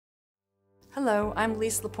Hello, I'm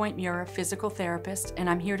Lise LaPointe-Mura, physical therapist, and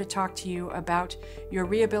I'm here to talk to you about your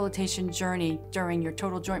rehabilitation journey during your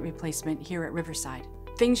total joint replacement here at Riverside.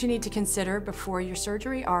 Things you need to consider before your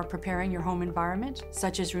surgery are preparing your home environment,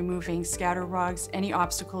 such as removing scatter rugs, any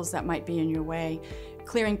obstacles that might be in your way,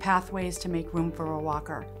 clearing pathways to make room for a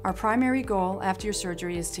walker. Our primary goal after your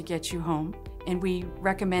surgery is to get you home, and we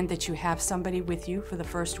recommend that you have somebody with you for the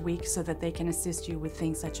first week so that they can assist you with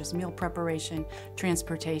things such as meal preparation,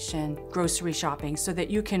 transportation, grocery shopping, so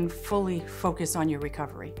that you can fully focus on your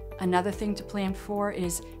recovery. Another thing to plan for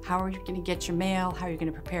is how are you going to get your mail, how are you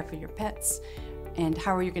going to prepare for your pets, and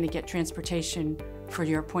how are you going to get transportation for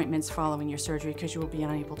your appointments following your surgery, because you will be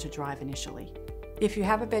unable to drive initially. If you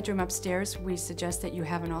have a bedroom upstairs, we suggest that you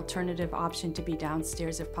have an alternative option to be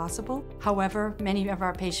downstairs if possible. However, many of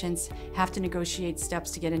our patients have to negotiate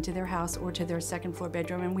steps to get into their house or to their second floor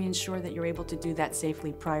bedroom, and we ensure that you're able to do that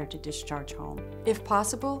safely prior to discharge home. If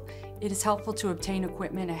possible, it is helpful to obtain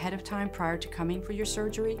equipment ahead of time prior to coming for your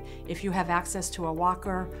surgery. If you have access to a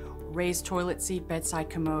walker, raised toilet seat, bedside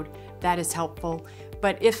commode, that is helpful.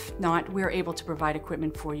 But if not, we're able to provide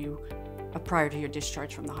equipment for you prior to your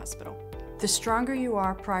discharge from the hospital. The stronger you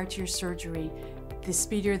are prior to your surgery, the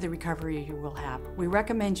speedier the recovery you will have. We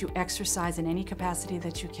recommend you exercise in any capacity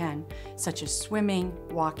that you can, such as swimming,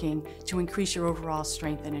 walking, to increase your overall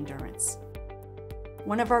strength and endurance.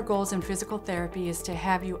 One of our goals in physical therapy is to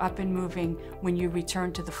have you up and moving when you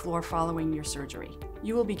return to the floor following your surgery.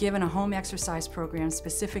 You will be given a home exercise program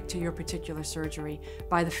specific to your particular surgery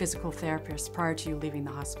by the physical therapist prior to you leaving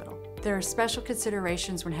the hospital. There are special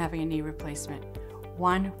considerations when having a knee replacement.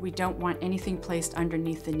 One, we don't want anything placed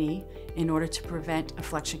underneath the knee in order to prevent a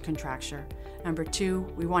flexion contracture. Number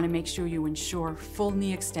two, we want to make sure you ensure full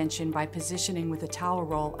knee extension by positioning with a towel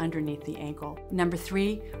roll underneath the ankle. Number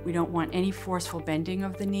three, we don't want any forceful bending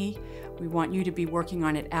of the knee. We want you to be working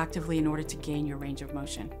on it actively in order to gain your range of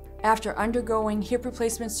motion. After undergoing hip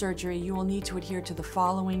replacement surgery, you will need to adhere to the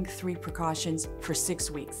following 3 precautions for 6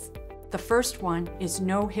 weeks. The first one is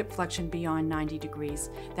no hip flexion beyond 90 degrees.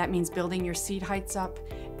 That means building your seat heights up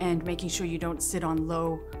and making sure you don't sit on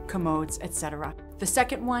low commodes, etc. The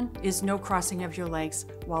second one is no crossing of your legs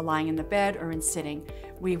while lying in the bed or in sitting.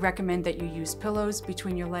 We recommend that you use pillows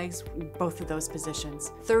between your legs in both of those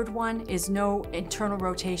positions. Third one is no internal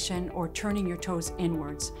rotation or turning your toes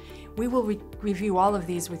inwards. We will review all of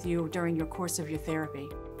these with you during your course of your therapy.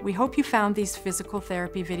 We hope you found these physical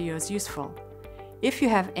therapy videos useful. If you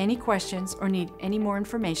have any questions or need any more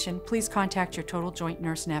information, please contact your total joint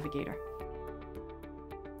nurse navigator.